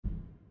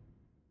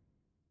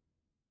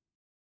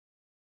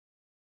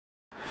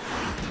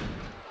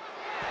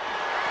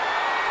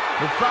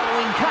The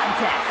following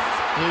contest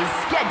is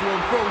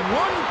scheduled for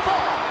one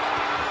fall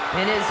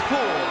and is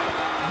for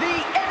the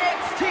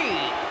NXT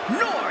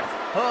North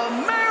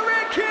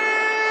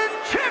American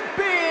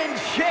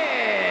Championship.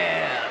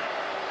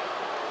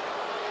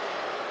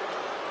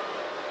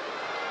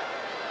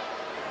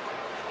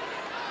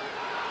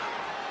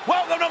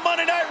 Welcome to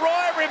Monday Night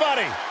Raw,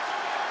 everybody,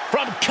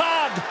 from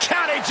Cobb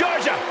County,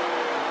 Georgia.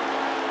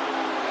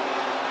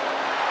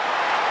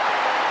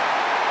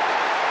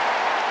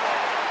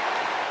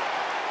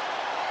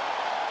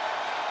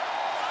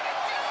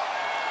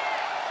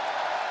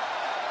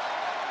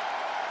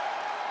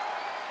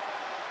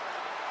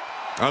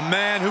 A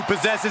man who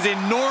possesses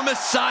enormous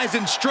size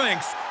and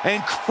strength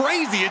and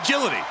crazy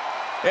agility.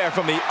 Yeah,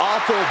 from the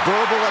awful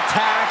verbal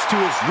attacks to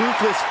his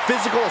ruthless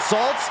physical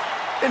assaults.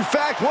 In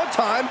fact, one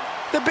time,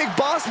 the big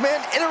boss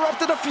man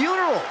interrupted a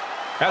funeral.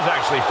 That's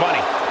actually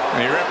funny.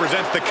 He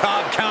represents the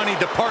Cobb County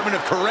Department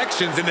of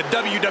Corrections in the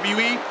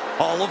WWE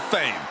Hall of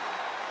Fame.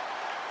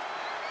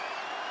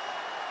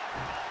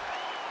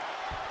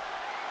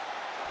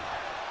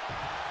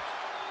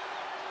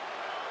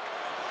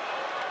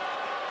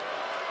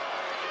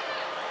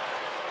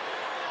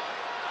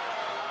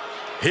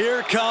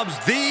 Here comes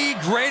the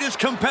greatest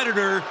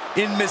competitor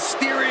in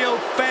Mysterio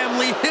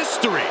family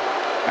history.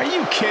 Are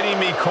you kidding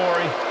me,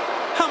 Corey?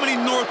 How many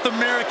North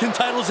American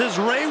titles has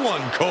Rey won,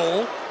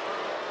 Cole?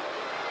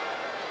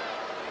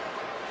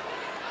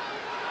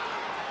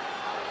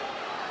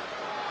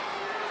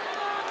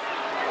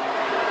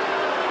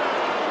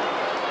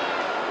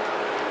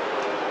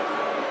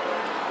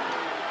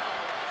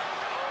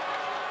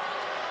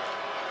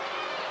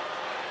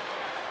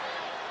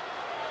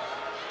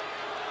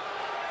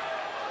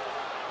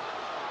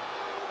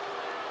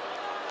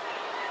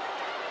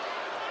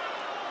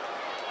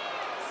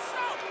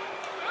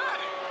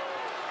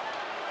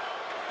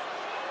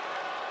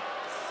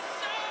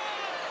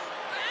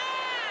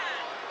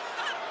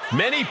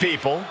 Many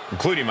people,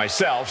 including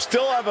myself,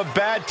 still have a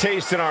bad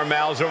taste in our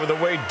mouths over the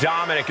way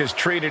Dominik has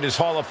treated his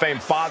Hall of Fame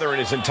father and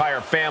his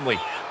entire family.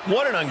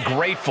 What an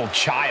ungrateful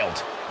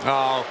child.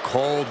 Oh,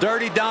 Cole,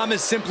 Dirty Dom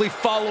is simply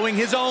following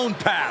his own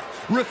path,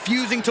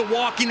 refusing to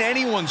walk in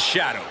anyone's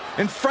shadow.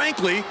 And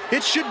frankly,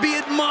 it should be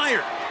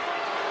admired.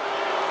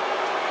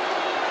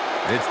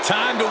 It's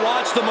time to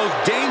watch the most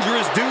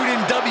dangerous dude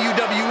in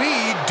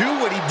WWE do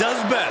what he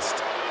does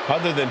best.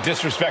 Other than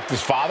disrespect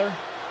his father?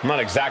 I'm not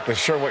exactly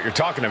sure what you're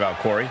talking about,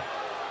 Corey.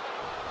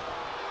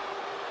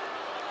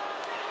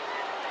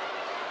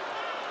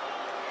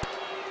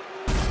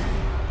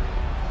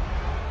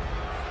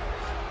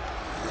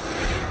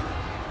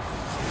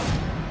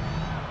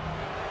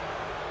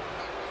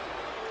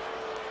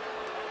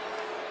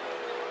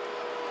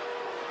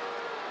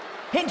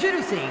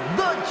 Introducing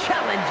the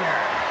challenger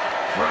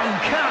from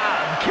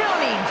Cobb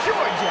County,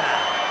 Georgia,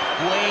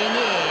 weighing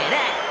in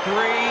at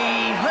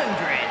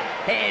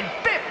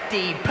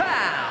 350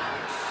 pounds,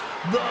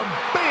 the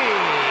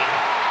Big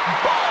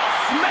Boss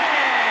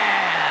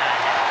Man.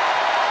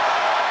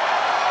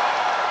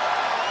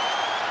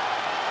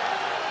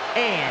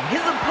 And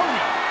his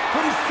opponent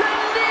from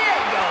San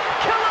Diego,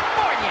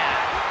 California,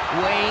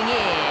 weighing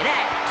in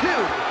at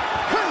 200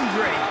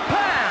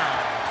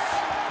 pounds,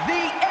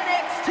 the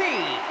NXT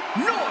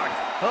North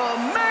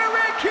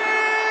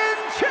American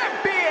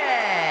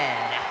Champion,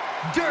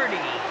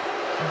 Dirty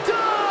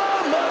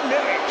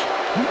Dominik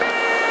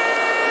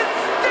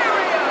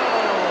Mysterio.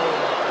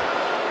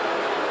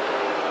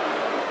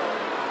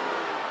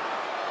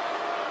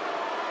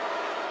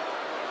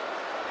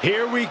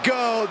 Here we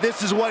go.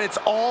 This is what it's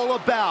all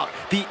about.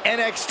 The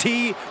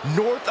NXT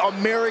North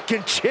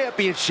American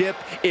Championship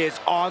is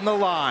on the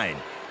line.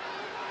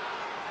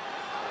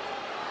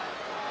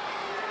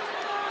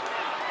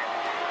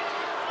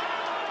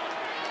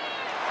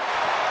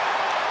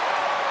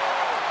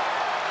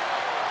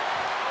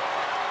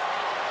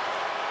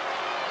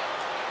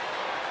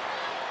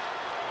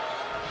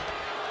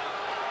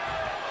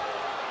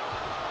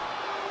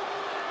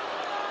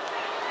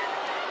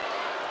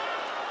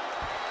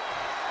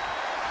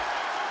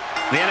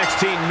 The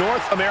NXT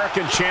North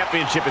American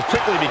Championship has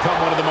quickly become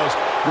one of the most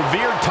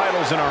revered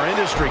titles in our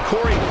industry.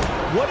 Corey,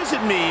 what does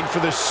it mean for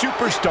the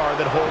superstar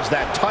that holds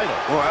that title?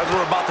 Well, as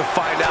we're about to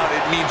find out,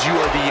 it means you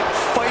are the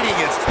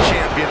fightingest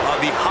champion of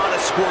the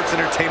hottest sports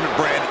entertainment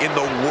brand in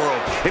the world.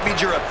 It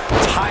means you're a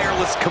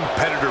tireless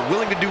competitor,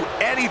 willing to do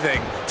anything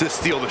to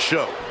steal the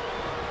show.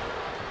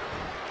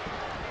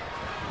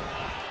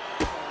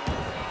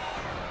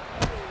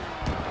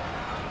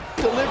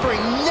 Delivering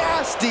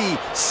nasty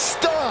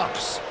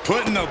stomps.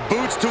 Putting the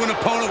boots to an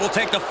opponent will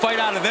take the fight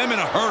out of them in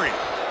a hurry.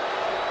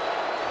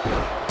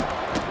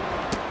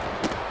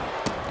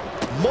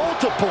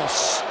 Multiple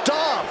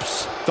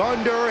stomps.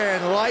 Thunder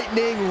and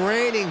lightning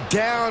raining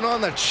down on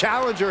the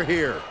challenger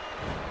here.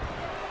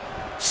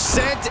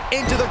 Sent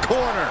into the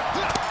corner.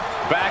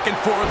 Back and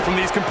forth from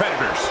these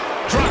competitors.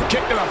 Drop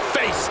kick to the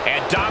face,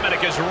 and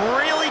Dominik is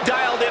really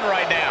dialed in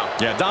right now.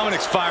 Yeah,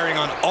 Dominik's firing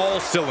on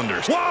all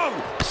cylinders. Whoa!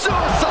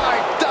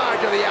 Suicide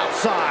dive to the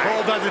outside.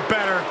 Cole does it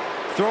better.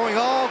 throwing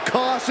all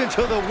caution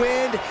to the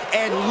wind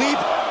and leap.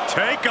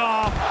 Take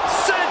off.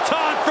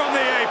 Senton from the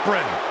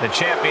apron. The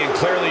champion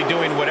clearly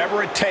doing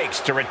whatever it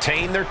takes to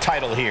retain their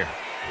title here.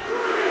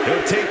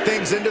 He'll take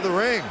things into the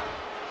ring.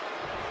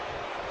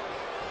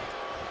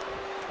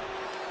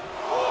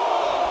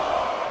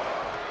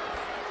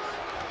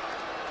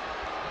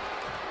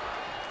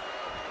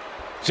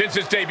 Since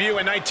its debut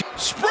in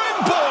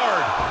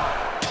Springboard!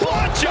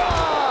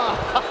 Plancha!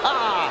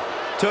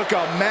 Took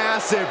a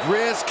massive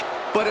risk,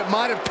 but it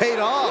might have paid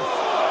off.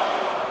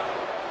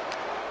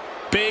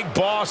 Big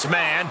Boss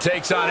Man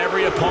takes on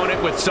every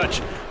opponent with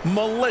such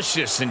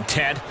malicious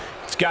intent.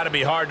 It's got to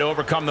be hard to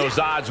overcome those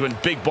odds when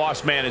Big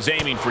Boss Man is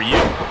aiming for you.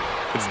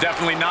 It's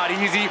definitely not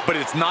easy, but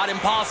it's not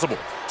impossible.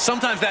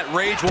 Sometimes that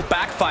rage will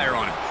backfire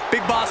on him.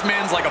 Big Boss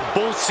Man's like a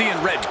bull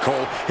seeing red,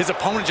 Cole. His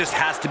opponent just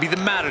has to be the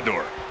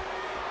matador.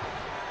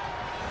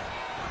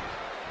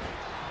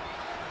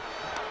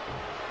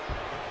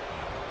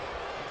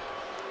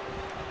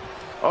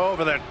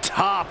 Over the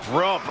top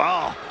rope.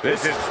 Oh,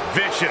 This is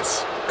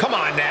vicious. Come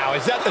on now,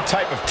 is that the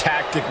type of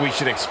tactic we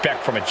should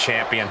expect from a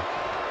champion?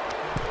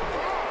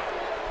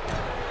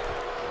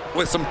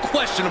 With some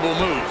questionable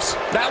moves.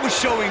 That was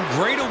showing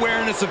great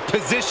awareness of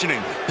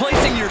positioning,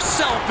 placing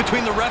yourself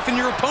between the ref and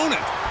your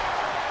opponent.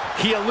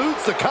 he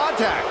eludes the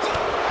contact.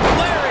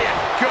 Lariat!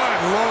 Good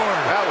Lord.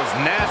 That was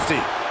nasty.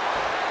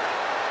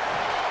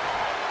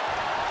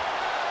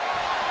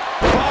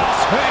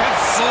 Boss Man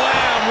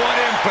slam, what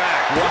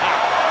impact.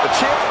 Wow. The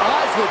champ's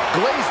eyes look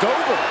glazed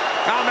over.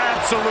 I'm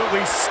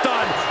absolutely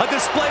stunned. A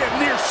display of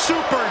near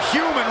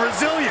superhuman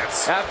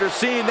resilience. After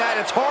seeing that,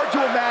 it's hard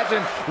to imagine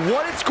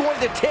what it's going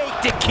to take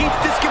to keep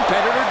this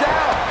competitor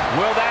down.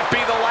 Will that be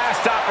the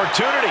last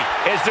opportunity?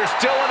 Is there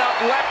still enough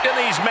left in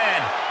these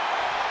men?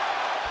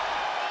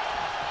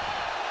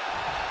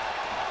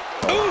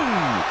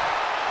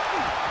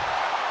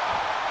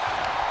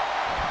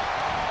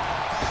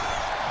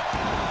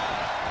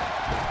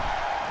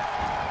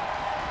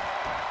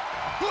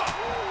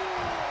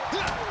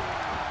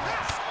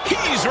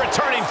 He's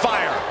returning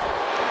fire.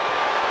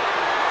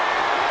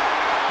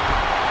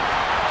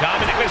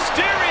 Dominik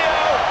Mysterio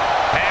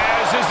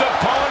has his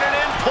opponent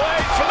in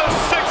place for the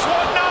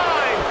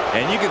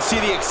 619. And you can see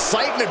the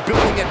excitement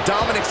building in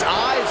Dominik's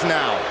eyes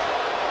now.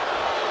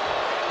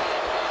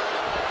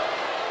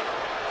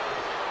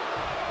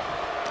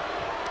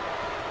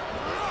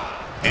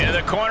 Into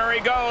the corner he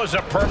goes,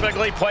 a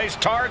perfectly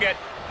placed target.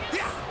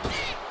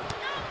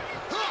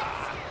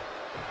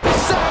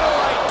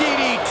 Satellite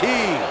DDT.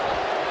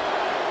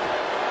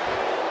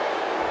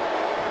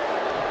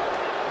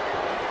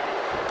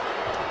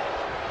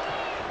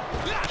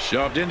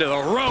 Shoved into the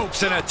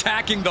ropes and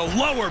attacking the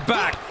lower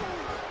back.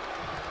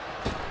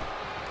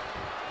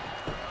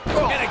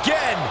 And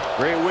again.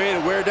 Great way to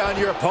wear down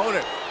your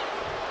opponent.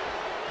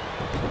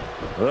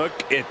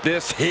 Look at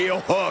this heel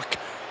hook.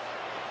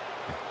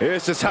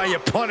 This is how you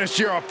punish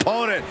your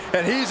opponent,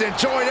 and he's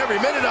enjoying every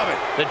minute of it.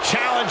 The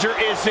challenger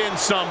is in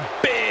some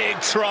big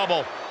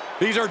trouble.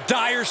 These are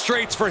dire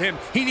straits for him.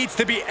 He needs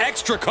to be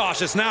extra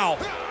cautious now.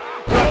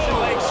 Russian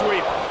leg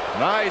sweep.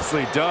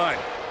 Nicely done.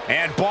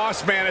 And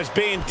Boss Man is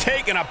being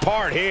taken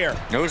apart here.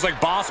 It looks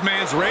like Boss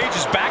Man's rage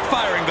is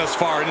backfiring thus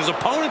far, and his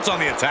opponent's on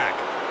the attack.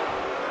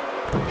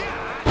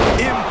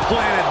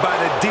 Implanted by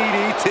the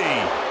DDT.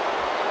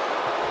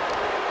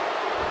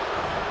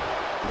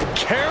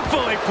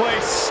 Carefully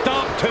placed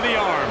stomp to the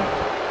arm.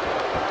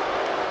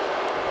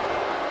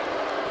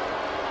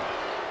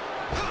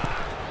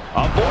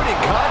 Avoiding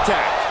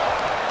contact.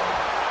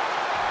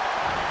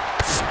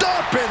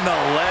 Stomp in the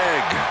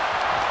leg.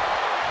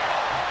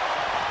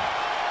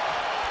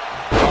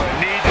 Oh, the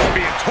knee is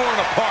being torn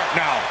apart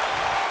now.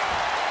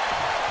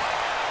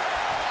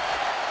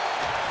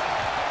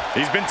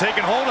 He's been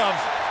taken hold of.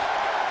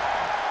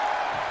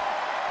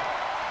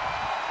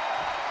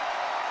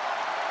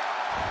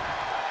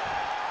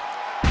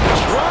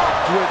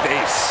 With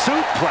a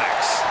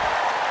suplex.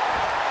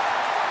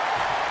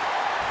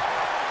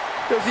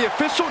 Does the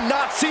official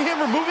not see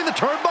him removing the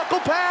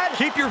turnbuckle pad?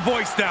 Keep your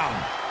voice down.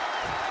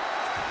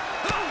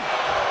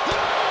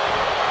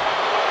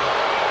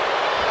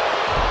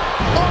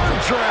 Arm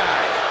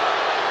drag.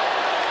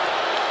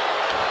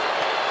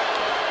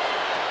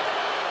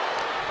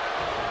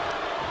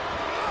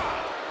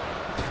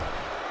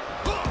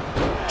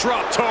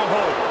 Drop toe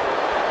hold.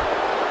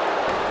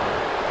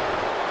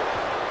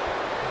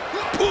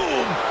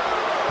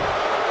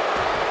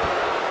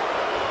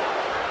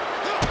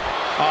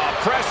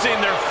 Pressing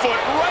their foot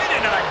right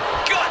into the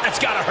gut. That's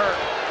gotta hurt.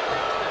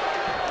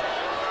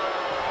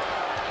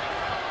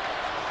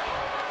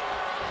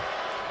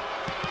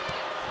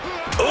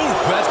 Ooh,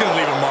 that's gonna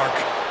leave a mark.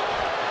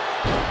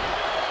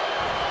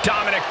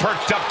 Dominik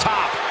perched up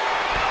top.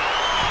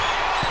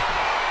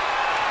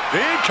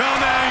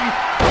 Incoming!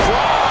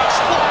 Frog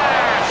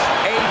splash!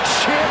 A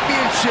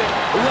championship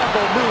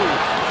level move.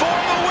 For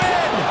the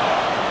win!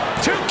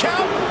 2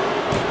 count.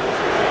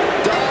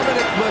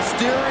 Dominik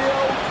Mysterio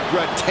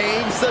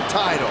retains the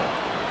title.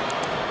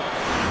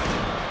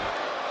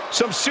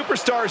 Some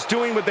superstars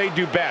doing what they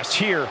do best.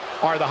 Here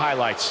are the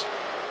highlights.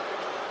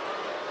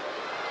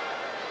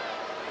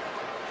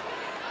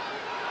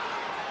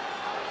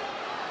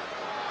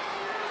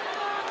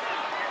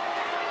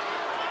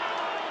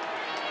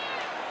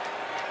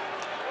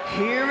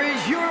 here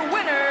is your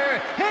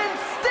winner, and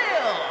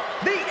still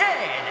the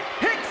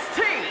NXT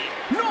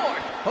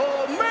North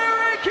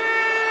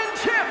American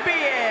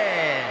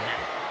Champion,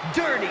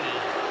 Dirty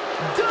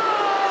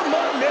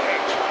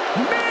Dominik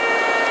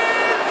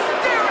Mysterio!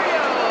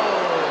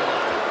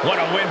 What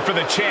a win for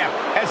the champ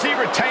as he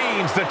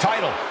retains the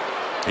title.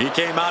 He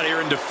came out here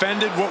and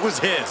defended what was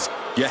his.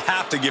 You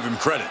have to give him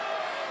credit.